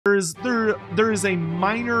There is a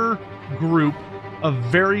minor group of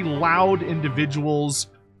very loud individuals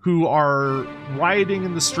who are rioting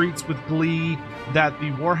in the streets with glee that the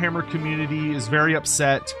Warhammer community is very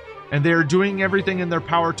upset, and they're doing everything in their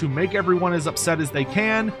power to make everyone as upset as they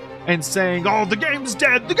can, and saying, oh, the game's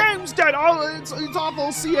dead, oh, it's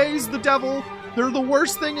awful, CA's the devil, they're the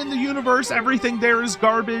worst thing in the universe, everything there is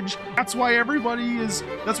garbage, that's why everybody's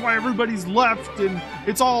left, and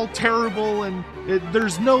it's all terrible, and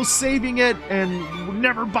there's no saving it, and we'll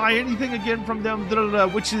never buy anything again from them,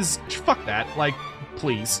 which is, fuck that, like,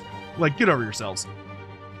 please, like, get over yourselves.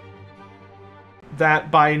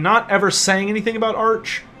 That by not ever saying anything about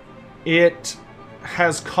Arch, it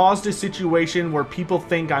has caused a situation where people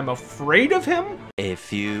think I'm afraid of him. A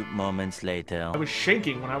few moments later. I was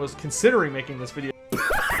shaking when I was considering making this video.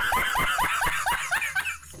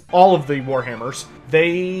 All of the Warhammers,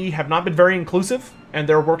 they have not been very inclusive, and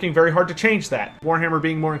they're working very hard to change that. Warhammer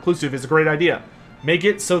being more inclusive is a great idea. Make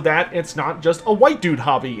it so that it's not just a white dude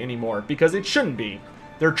hobby anymore, because it shouldn't be.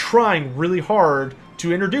 They're trying really hard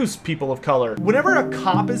to introduce people of color. Whenever a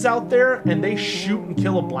cop is out there and they shoot and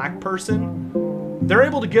kill a black person, they're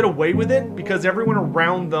able to get away with it because everyone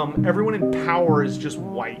around them, everyone in power is just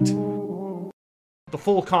white. The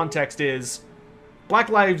full context is, black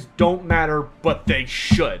lives don't matter, but they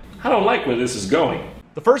should. I don't like where this is going.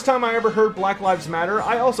 The first time I ever heard Black Lives Matter,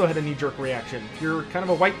 I also had a knee-jerk reaction. You're kind of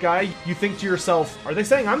a white guy, you think to yourself, are they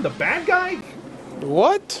saying I'm the bad guy?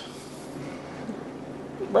 What?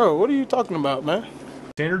 Bro, what are you talking about, man?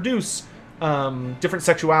 To introduce different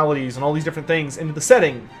sexualities and all these different things into the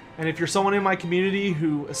setting. And if you're someone in my community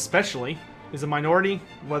who especially is a minority,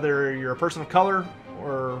 whether you're a person of color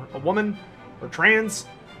or a woman or trans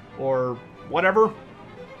or whatever,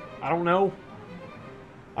 I don't know,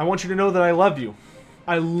 I want you to know that I love you.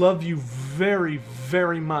 I love you very,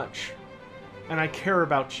 very much. And I care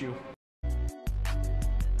about you.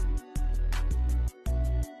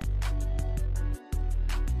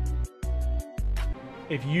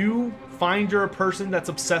 If you find you're a person that's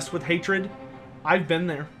obsessed with hatred, I've been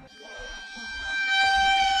there.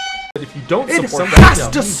 But if you don't support that, has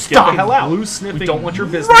to stop. Get the hell out. Blue sniffing. We don't want your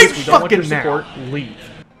business. Right we don't want your fucking support. Leave.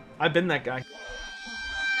 I've been that guy.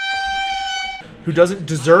 Who doesn't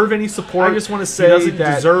deserve any support. I just want to say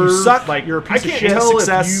that you suck. Like, you're a piece of shit.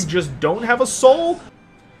 Success. If you just don't have a soul.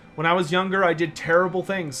 When I was younger, I did terrible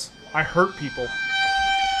things. I hurt people.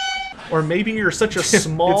 Or maybe you're such a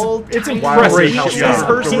small, it's impressive how this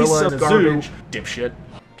person of garbage, dipshit,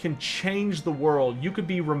 can change the world. You could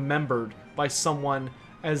be remembered by someone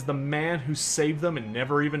as the man who saved them and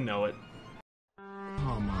never even know it.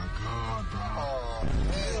 Oh my god, bro.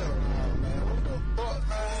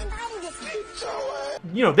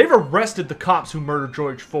 You know, they've arrested the cops who murdered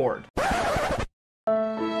George Ford.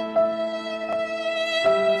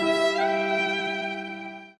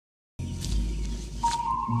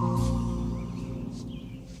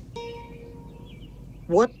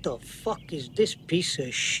 What the fuck is this piece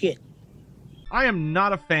of shit? I am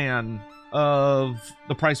not a fan of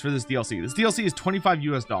the price for this DLC. This DLC is $25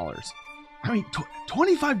 US. I mean,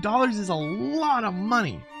 $25 is a lot of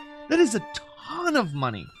money. That is a ton of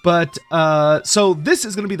money. But, so this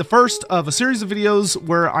is going to be the first of a series of videos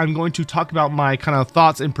where I'm going to talk about my kind of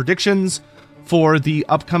thoughts and predictions for the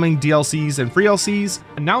upcoming DLCs and free DLCs.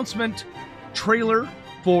 Announcement trailer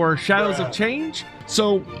for Shadows of Change.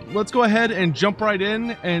 So let's go ahead and jump right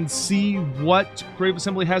in and see what Grave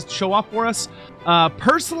Assembly has to show off for us.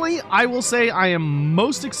 Personally, I will say I am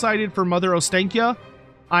most excited for Mother Ostankia.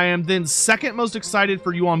 I am then second most excited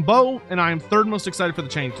for Yuan Bo, and I am third most excited for the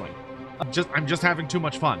Changeling. I'm just having too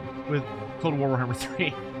much fun with Total War Warhammer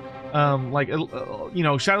 3. You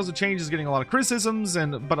know, Shadows of Change is getting a lot of criticisms,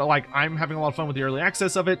 but like I'm having a lot of fun with the early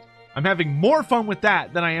access of it. I'm having more fun with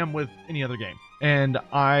that than I am with any other game. And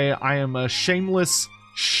I am a shameless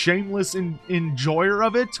enjoyer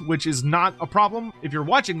of it, which is not a problem. If you're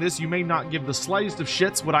watching this, you may not give the slightest of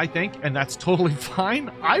shits what I think, and that's totally fine.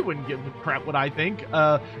 I wouldn't give a crap what I think.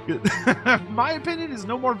 My opinion is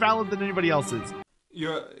no more valid than anybody else's.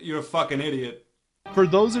 You're a fucking idiot. For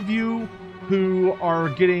those of you who are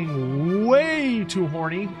getting way too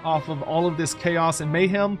horny off of all of this chaos and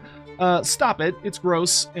mayhem, stop it. It's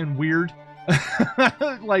gross and weird.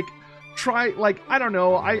 I don't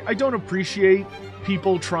know, I don't appreciate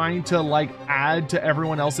people trying to like add to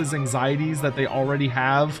everyone else's anxieties that they already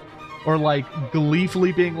have, or like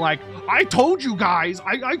gleefully being like, I told you guys,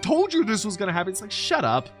 I told you this was gonna happen. It's like, shut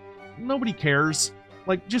up, nobody cares.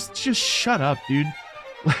 Like, just shut up, dude.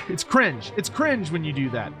 It's cringe when you do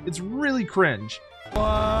that. It's really cringe.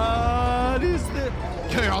 What? What is this?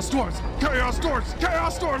 Chaos Doors! Chaos Doors!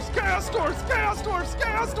 Chaos Doors! Chaos Doors! Chaos Doors!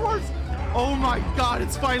 Chaos Doors! Oh my god,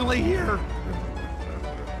 it's finally here!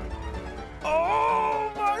 Oh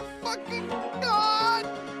my fucking god!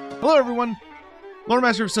 Hello everyone!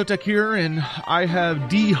 Loremaster of Sotek here, and I have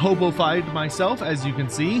de-hobofied myself, as you can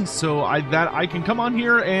see, so I can come on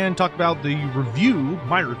here and talk about the review,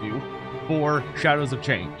 my review, for Shadows of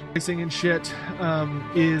Change. Pricing and shit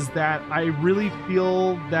is that I really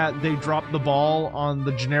feel that they dropped the ball on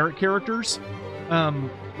the generic characters.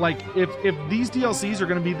 Like, if these DLCs are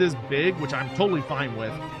going to be this big, which I'm totally fine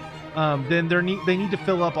with, then they need to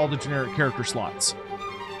fill up all the generic character slots.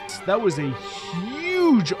 That was a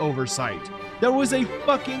huge oversight. That was a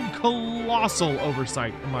fucking colossal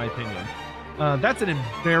oversight, in my opinion. That's an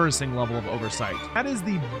embarrassing level of oversight. That is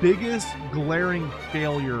the biggest glaring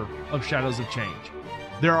failure of Shadows of Change.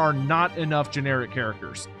 There are not enough generic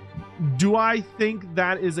characters. Do I think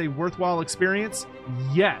that is a worthwhile experience?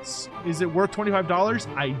 Yes. Is it worth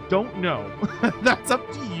 $25? I don't know. That's up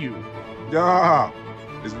to you. Yeah,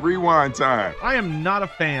 it's rewind time. I am not a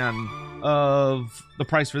fan of the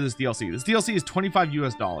price for this DLC. This DLC is $25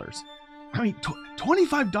 US. I mean,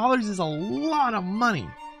 $25 is a lot of money.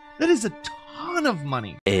 That is a ton of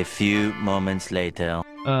money. A few moments later.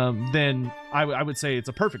 Then I would say it's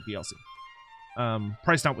a perfect DLC.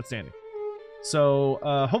 Price notwithstanding. So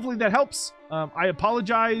hopefully that helps. I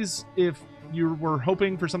apologize if you were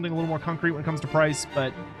hoping for something a little more concrete when it comes to price,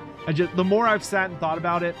 but the more I've sat and thought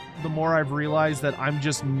about it, the more I've realized that I'm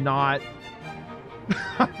just not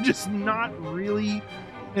really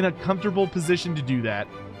in a comfortable position to do that.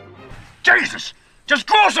 Jesus! Just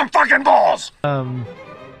grow some fucking balls!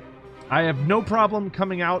 I have no problem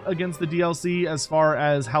coming out against the DLC as far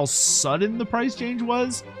as how sudden the price change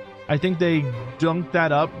was. I think they dunked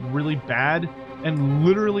that up really bad, and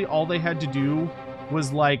literally all they had to do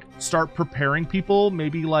was like start preparing people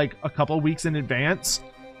maybe like a couple weeks in advance,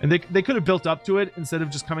 and they could have built up to it instead of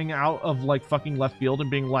just coming out of like fucking left field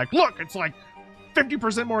and being like, look, it's like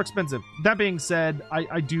 50% more expensive. That being said,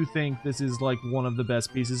 I do think this is like one of the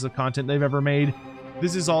best pieces of content they've ever made.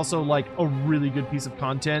 This is also like a really good piece of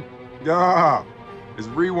content. Yeah, it's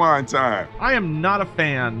rewind time. I am not a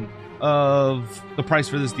fan of the price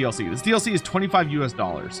for this DLC. This DLC is $25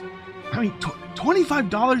 US. I mean,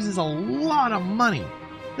 $25 is a lot of money.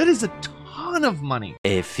 That is a ton of money.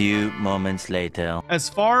 A few moments later. As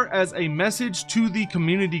far as a message to the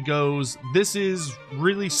community goes, this is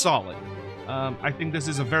really solid. I think this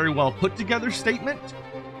is a very well put together statement.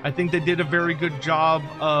 I think they did a very good job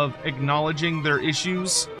of acknowledging their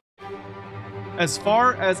issues. As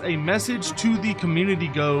far as a message to the community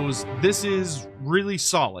goes, this is really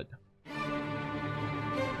solid.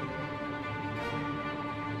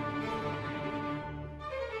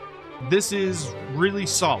 This is really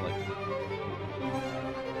solid.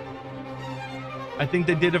 I think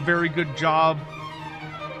they did a very good job.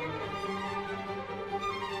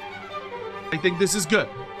 I think this is good.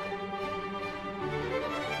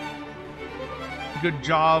 Good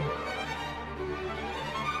job.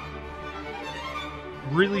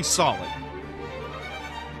 Really solid.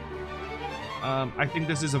 I think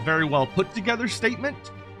this is a very well put together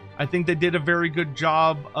statement. I think they did a very good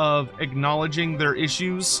job of acknowledging their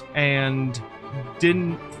issues and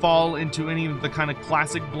didn't fall into any of the kind of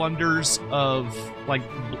classic blunders of like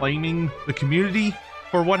blaming the community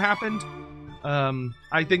for what happened.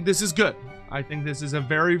 I think this is good. I think this is a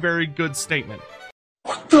very, very good statement.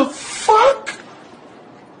 What the fuck?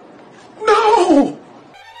 No!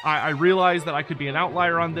 I realize that I could be an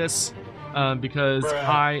outlier on this because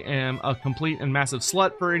I am a complete and massive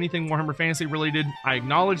slut for anything Warhammer Fantasy related. I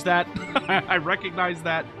acknowledge that. I recognize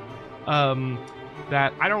that.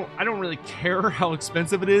 That I don't really care how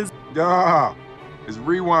expensive it is. Yeah, it's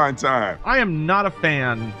rewind time. I am not a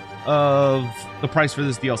fan of the price for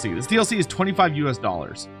this DLC. This DLC is $25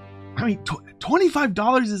 US. I mean,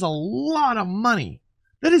 $25 is a lot of money.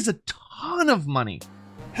 That is a ton of money.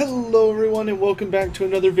 Hello everyone and welcome back to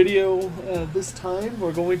another video. This time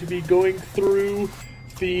we're going to be going through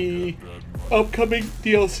the upcoming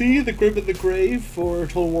DLC, The Grim and the Grave for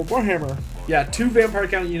Total War Warhammer. Yeah, 2 Vampire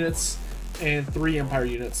Count units and 3 Empire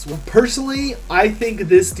units. Well, personally, I think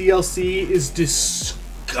this DLC is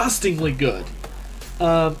disgustingly good.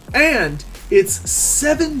 And it's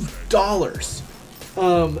 $7.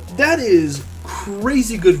 That is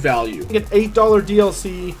crazy good value. An $8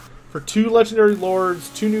 DLC for 2 Legendary Lords,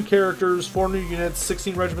 2 new characters, 4 new units,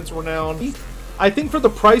 16 Regiments of Renown. I think for the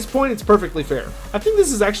price point, it's perfectly fair. I think this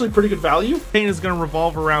is actually pretty good value. Campaign is going to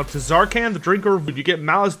revolve around Tazarkan, the Drinker. You get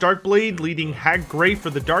Malice Darkblade, leading Hag Grey for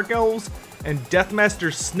the Dark Elves. and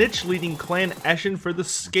Deathmaster Snitch leading Clan Eshin for the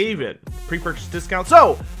Skaven. Pre-purchase discount.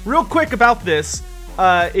 So, real quick about this.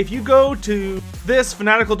 If you go to this,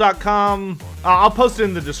 fanatical.com, I'll post it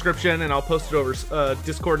in the description and I'll post it over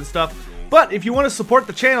Discord and stuff. But if you want to support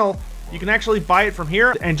the channel, you can actually buy it from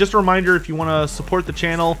here. And just a reminder, if you want to support the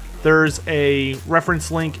channel, there's a reference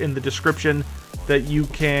link in the description that you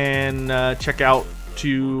can check out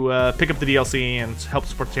to pick up the DLC and help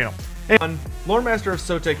support the channel. And Loremaster of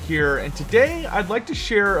Sotek here, and today I'd like to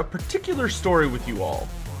share a particular story with you all.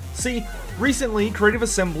 See, recently Creative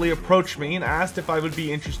Assembly approached me and asked if I would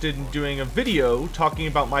be interested in doing a video talking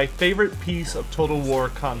about my favorite piece of Total War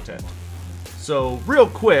content. So, real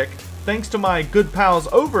quick, thanks to my good pals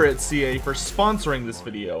over at CA for sponsoring this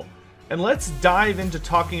video. And let's dive into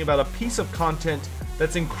talking about a piece of content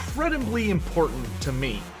that's incredibly important to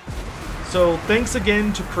me. So, thanks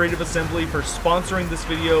again to Creative Assembly for sponsoring this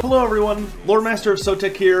video. Hello everyone, Loremaster of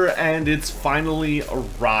Sotek here, and it's finally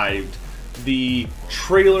arrived. The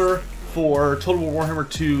trailer for Total War Warhammer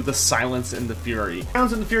 2, The Silence and the Fury.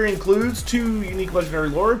 Silence and the Fury includes 2 unique legendary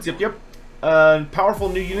lords, powerful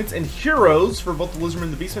new units, and heroes for both the Lizardmen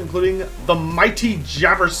and the Beastmen, including the mighty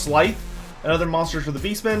Jabberslythe and other monsters for the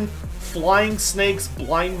Beastmen, flying snakes,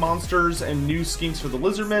 blind monsters, and new schemes for the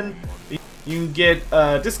Lizardmen. You can get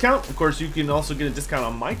a discount. Of course, you can also get a discount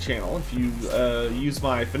on my channel if you use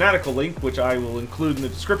my Fanatical link, which I will include in the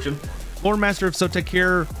description. Loremaster of Sotek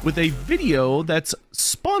here with a video that's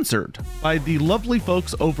sponsored by the lovely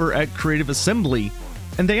folks over at Creative Assembly,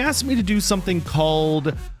 and they asked me to do something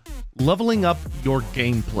called Leveling Up Your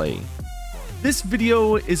Gameplay. This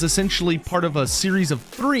video is essentially part of a series of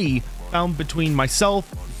 3 found between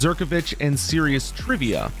myself, Zerkovich, and Serious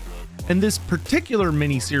Trivia. In this particular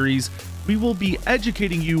mini-series, we will be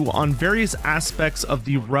educating you on various aspects of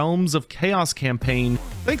the Realms of Chaos campaign.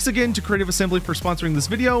 Thanks again to Creative Assembly for sponsoring this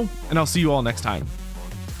video, and I'll see you all next time.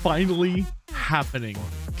 Finally happening.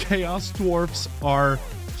 Chaos Dwarfs are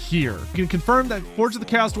here. You can confirm that Forge of the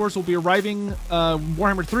Chaos Dwarfs will be arriving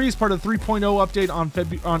Warhammer 3 as part of the 3.0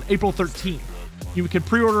 update on April 13th. You can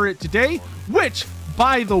pre-order it today, which,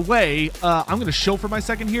 by the way, I'm going to shill for my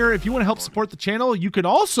second here. If you want to help support the channel, you can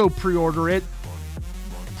also pre-order it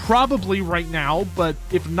probably right now, but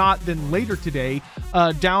if not, then later today,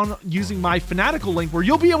 down using my Fanatical link, where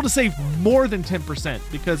you'll be able to save more than 10%,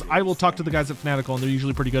 because I will talk to the guys at Fanatical and they're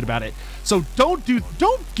usually pretty good about it. So don't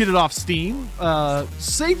get it off Steam.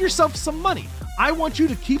 Save yourself some money. I want you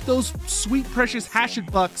to keep those sweet, precious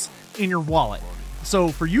Hashed bucks in your wallet. So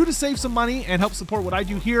for you to save some money and help support what I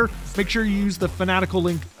do here, make sure you use the Fanatical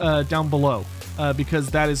link down below, because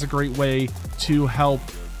that is a great way to help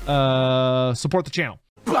support the channel.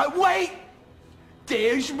 But wait!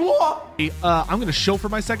 There's more! I'm going to shill for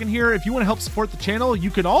my second here. If you want to help support the channel,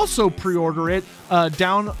 you can also pre-order it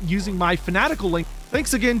down using my Fanatical link.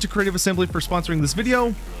 Thanks again to Creative Assembly for sponsoring this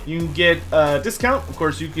video. You can get a discount. Of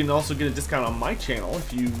course, you can also get a discount on my channel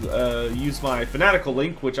if you use my Fanatical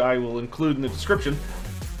link, which I will include in the description.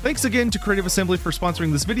 Thanks again to Creative Assembly for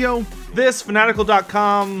sponsoring this video. This,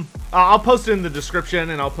 fanatical.com, I'll post it in the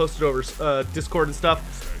description and I'll post it over Discord and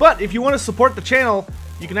stuff. But if you want to support the channel,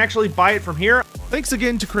 you can actually buy it from here. Thanks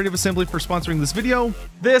again to Creative Assembly for sponsoring this video.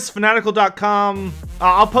 This, fanatical.com,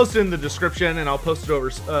 I'll post it in the description and I'll post it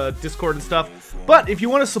over Discord and stuff. But if you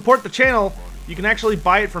want to support the channel, you can actually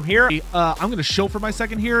buy it from here. I'm going to shill for my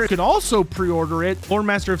second here. You can also pre-order it.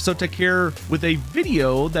 Loremaster of Sotek here with a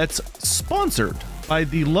video that's sponsored by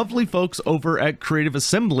the lovely folks over at Creative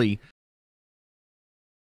Assembly.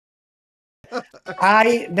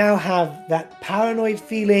 I now have that paranoid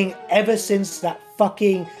feeling ever since that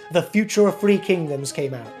fucking The Future of Free Kingdoms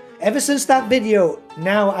came out. Ever since that video,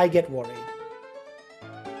 now I get worried.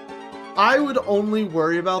 I would only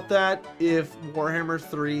worry about that if Warhammer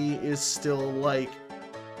 3 is still like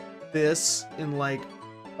this in like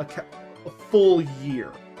a full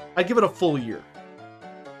year. I give it a full year.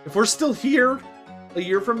 If we're still here a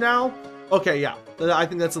year from now, okay, yeah, I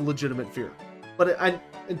think that's a legitimate fear. But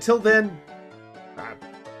until then,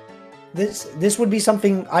 this would be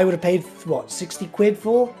something I would have paid, what, 60 quid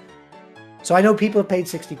for? So I know people have paid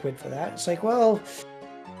 60 quid for that. It's like, well,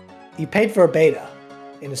 you paid for a beta,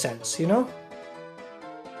 in a sense, you know?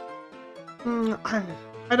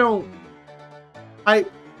 I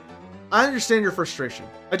understand your frustration.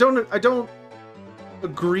 I don't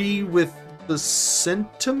agree with the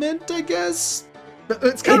sentiment, I guess.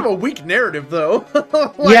 It's kind of a weak narrative, though.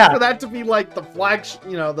 Like, yeah. For that to be like the flagship,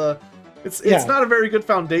 you know, it's not a very good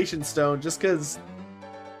foundation stone, just because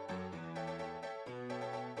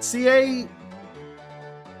CA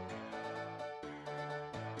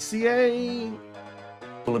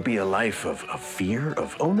Will it be a life of fear,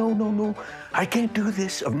 of, oh, no, I can't do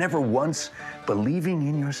this, of never once believing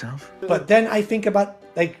in yourself? But then I think about,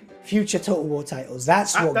 like, future Total War titles.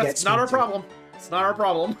 That's what gets me. That's not our problem. It's not our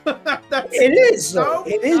problem. It is, though.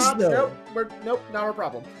 It is, though. Nope, not our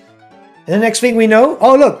problem. And the next thing we know,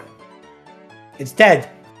 oh, look. It's dead.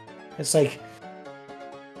 It's like...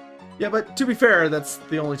 Yeah, but to be fair, that's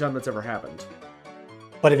the only time that's ever happened.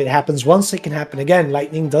 But if it happens once, it can happen again.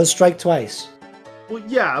 Lightning does strike twice. Well,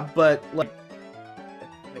 yeah, but, like...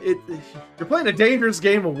 You're playing a dangerous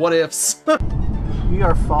game of what-ifs. You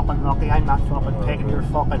are fucking lucky I'm not fucking taking your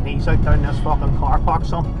fucking knees out down this fucking car park,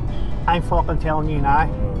 son. I'm fucking telling you now.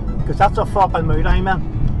 Because that's a fucking mood I'm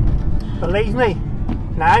in. Believe me.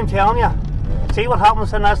 Now I'm telling you. See what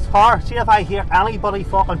happens in this car? See if I hear anybody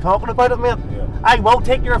fucking talking about it, mate. Yeah. I will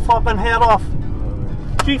take your fucking head off.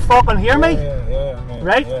 Do you fucking hear me? Yeah, mate.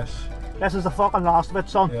 Right? Yes. This is the fucking last of it,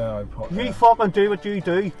 son. Yeah, you fucking do what you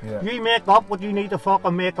do. Yeah. You make up what you need to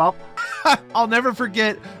fucking make up. I'll never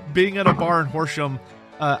forget being at a bar in Horsham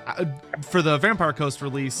for the Vampire Coast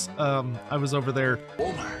release. I was over there.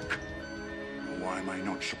 Womack, why am I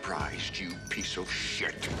not surprised, you piece of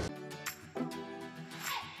shit?